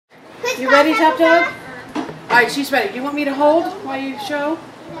You ready, Top Dog? Alright, she's ready. Do you want me to hold while you show?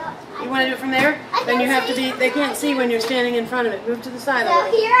 You want to do it from there? Then you have to be, they can't see when you're standing in front of it. Move to the side a So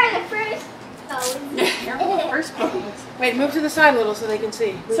little. here are the first pose. Wait, move to the side a little so they can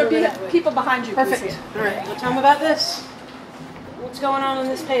see. Move So over that way. people behind you. Perfect. Alright, well, tell them about this. What's going on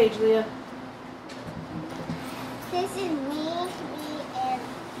this page, Leah? This is me and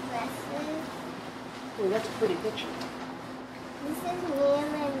Wesley. Oh, that's a pretty picture. This is me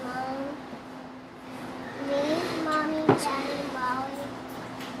and my mom. Me, mommy, daddy, Molly.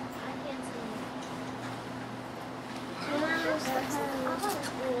 I can't see. Mom's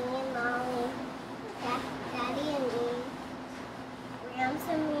me and mommy. Daddy and me. Rams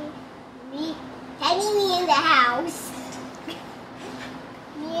and me. Daddy and me in the house.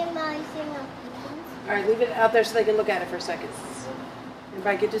 Me and Molly sing up. Alright, leave it out there so they can look at it for a second.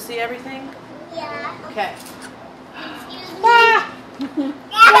 Everybody get to see everything? Yeah. Okay. Excuse me. Ah!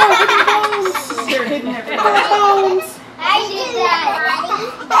 They're hidden everywhere. Bones! I did that.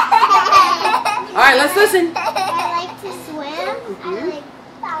 Alright, let's listen. I like to swim.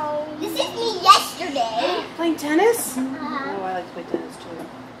 This is me yesterday. Playing tennis? Oh, Uh-huh. I like to play tennis too.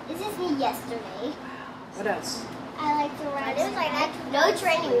 This is me yesterday. What else? I like to ride. No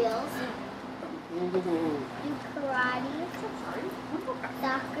training wheels. Mm-hmm. Do karate,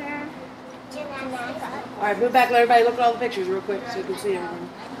 soccer, gymnastics. Alright, move back, let everybody look at all the pictures real quick so you can see everything.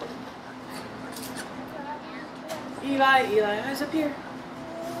 Eli, eyes up here.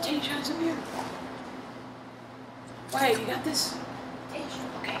 Tage, eyes up here. Wait, you got this?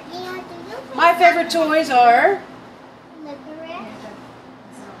 Okay. Yeah, My favorite toys are...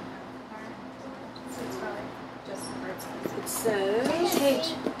 It says...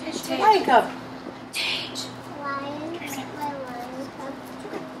 Tage. Lion Cub. Tage. Lion, my lion cub.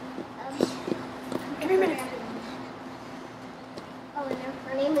 Give me a minute. Oh, and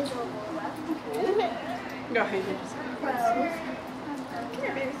her name is Aurora. Go ahead. Rose.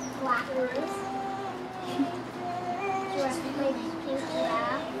 Black Rose. Giraffe, pink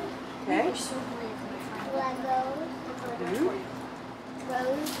giraffe. Okay. Legos. Mm-hmm.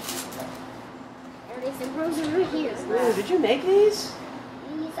 Rose. There's a rose over here. Ooh, did you make these?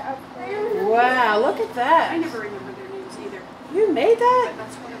 These are Wow, look at that. I never remember their names either. You made that?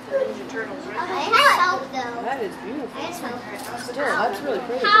 That's one of the Ninja Turtles, right? I had help though. That is beautiful. I had help. Still, that's really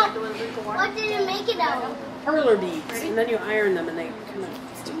pretty. How? What did it make it out of? Perler beads. And then you iron them and they kind of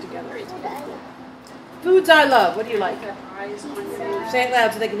stick together. Foods I love. What do you like? Got eyes on your nose. Say it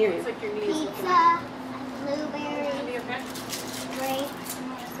loud so they can hear you. It's like your knees looking at Pizza, blueberry, you. Okay?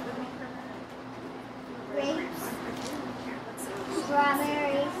 grapes,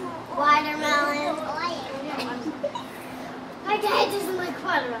 strawberries, watermelon. My dad doesn't like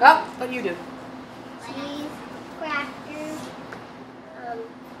watermelon. Oh, what do you do? Cheese, crackers,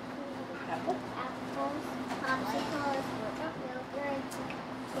 Apple. apples, popsicles, yogurt,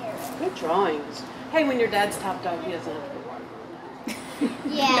 carrots. Good drawings. Hey, when your dad's Top Dog, he doesn't have to put watermelon.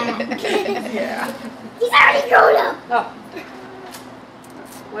 Yeah. Yeah. He's already grown up. Oh.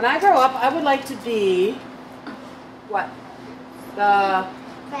 When I grow up, I would like to be... What? The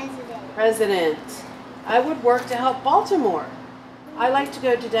president. I would work to help Baltimore. I like to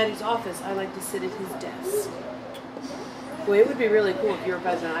go to Daddy's office. I like to sit at his desk. Well, it would be really cool if you were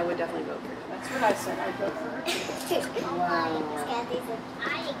president. I would definitely vote for you. That's what I said. I'd vote for her. Wow.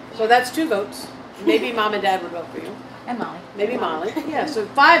 So that's 2 votes. Maybe Mom and Dad would vote for you. And Molly. Maybe Molly. Yeah, so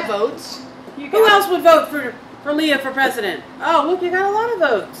 5 votes. Who else would vote for Leah for president? Oh, look, you got a lot of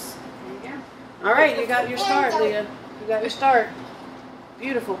votes. There you go. All right, you got your start, Leah. You got your start.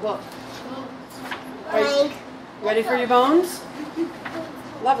 Beautiful book. Are you ready for your bones?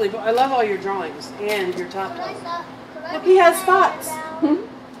 Lovely. I love all your drawings and your Top Dog. Look, he has spots. On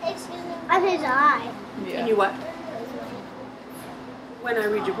his eye. Can you what? When I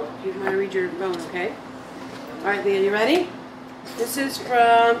read your book, when I read your bone, okay? All right, Leah, you ready? This is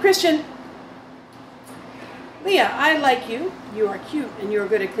from Christian. Leah, I like you. You are cute and you are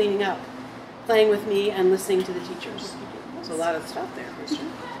good at cleaning up, playing with me, and listening to the teachers. There's a lot of stuff there,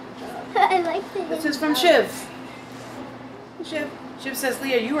 Christian. Good job. I like the This is from Shiv. Shiv says,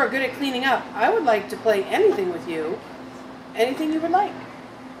 Leah, you are good at cleaning up. I would like to play anything with you. Anything you would like.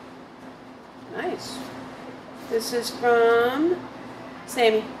 Nice. This is from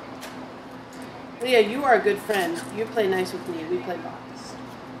Sammy. Leah, you are a good friend. You play nice with me. We play box.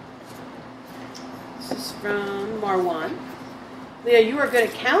 This is from Marwan. Leah, you are good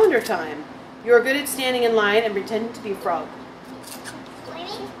at calendar time. You are good at standing in line and pretending to be a frog.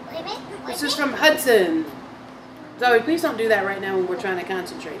 This is from Hudson. Zoe, please don't do that right now when we're trying to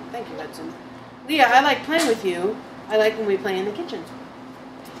concentrate. Thank you, Hudson. Leah, I like playing with you. I like when we play in the kitchen.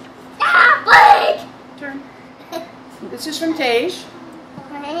 This is from Tage.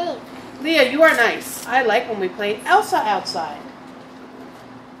 Great. Leah, you are nice. I like when we play Elsa outside.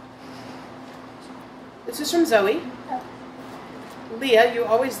 This is from Zoe. Leah, you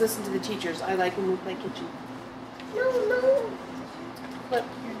always listen to the teachers. I like when we play kitchen. No. Flip.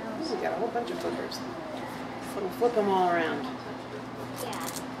 We got a whole bunch of flippers. We'll flip them all around. Yeah.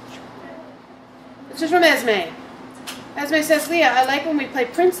 This is from Esme. Esme says, Leah, I like when we play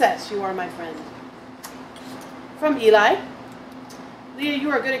princess. You are my friend. From Eli. Leah, you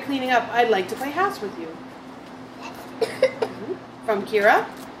are good at cleaning up. I'd like to play house with you. From Kira.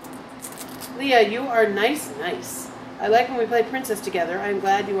 Leah, you are nice. I like when we play princess together. I'm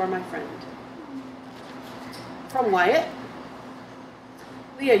glad you are my friend. From Wyatt.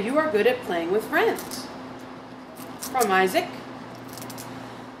 Leah, you are good at playing with friends. From Isaac.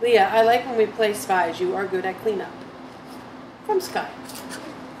 Leah, I like when we play spies. You are good at cleanup. From Sky.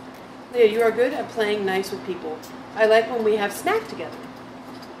 Leah, you are good at playing nice with people. I like when we have snack together.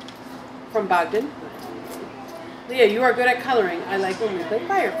 From Bogdan. Leah, you are good at coloring. I like when we play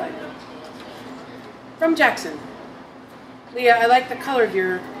firefighter. From Jackson. Leah, I like the color of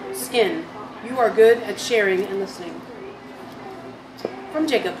your skin. You are good at sharing and listening. From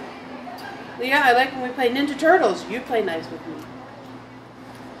Jacob. Leah, I like when we play Ninja Turtles. You play nice with me.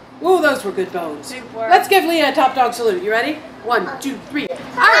 Ooh, those were good bones. Let's give Leah a top dog salute. You ready? 1, 2, 3. Good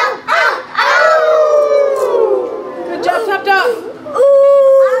job, top dog.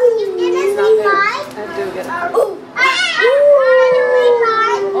 You give us a five? I do get it.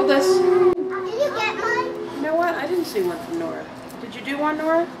 Did Hold this. you get mine? You know what? I didn't see one from Nora. Did you do one,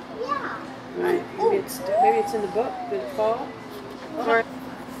 Nora? Yeah. All right. Maybe it's in the book. Did it fall? All right.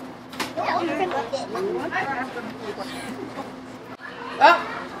 No, you can look it. Oh,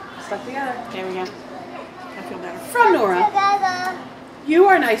 stuck together. There we go. I feel better. From Nora. Together. You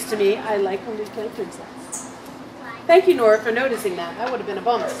are nice to me. I like when we play princess. Thank you, Nora, for noticing that. That would have been a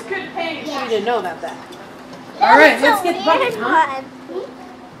bummer. Good page. You didn't know about that. All right, let's get the bucket, huh?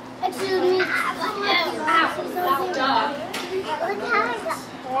 Excuse me.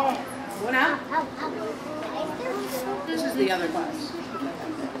 One out. This is the other class.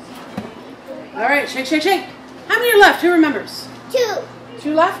 All right, shake, shake, shake. How many are left? Who remembers? 2.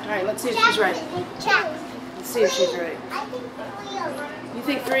 2 left? All right, let's see if she's right. Check. Let's see if she's right. I think 3 are right. You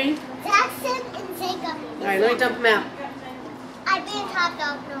think 3? Jackson and Jacob. All right, let me dump them out. I've been top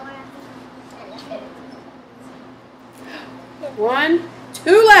dog, Nora. 1,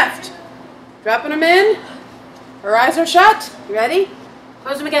 2 left. Dropping them in. Her eyes are shut. You ready?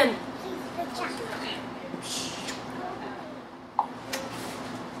 Close them again.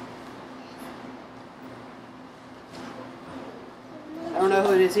 I don't know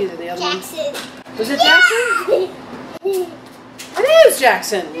who it is either. The other Jackson. one. Was it Jackson? It is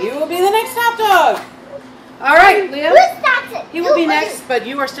Jackson. You will be the next top dog. All right, Leah. Who is Jackson? He will be next, but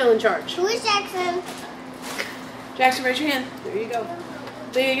you are still in charge. Who is Jackson? Jackson, raise your hand. There you go.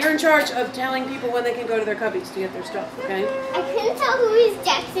 Leah, you're in charge of telling people when they can go to their cubbies to get their stuff, okay? I couldn't tell who is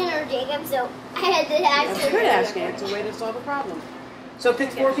Jackson or Jacob, so I had to ask That's him. good asking. It's a way to solve a problem. So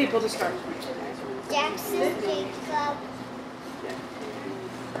pick 4 people to start. Jackson, Jacob,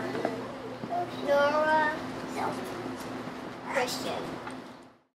 Nora, Christian.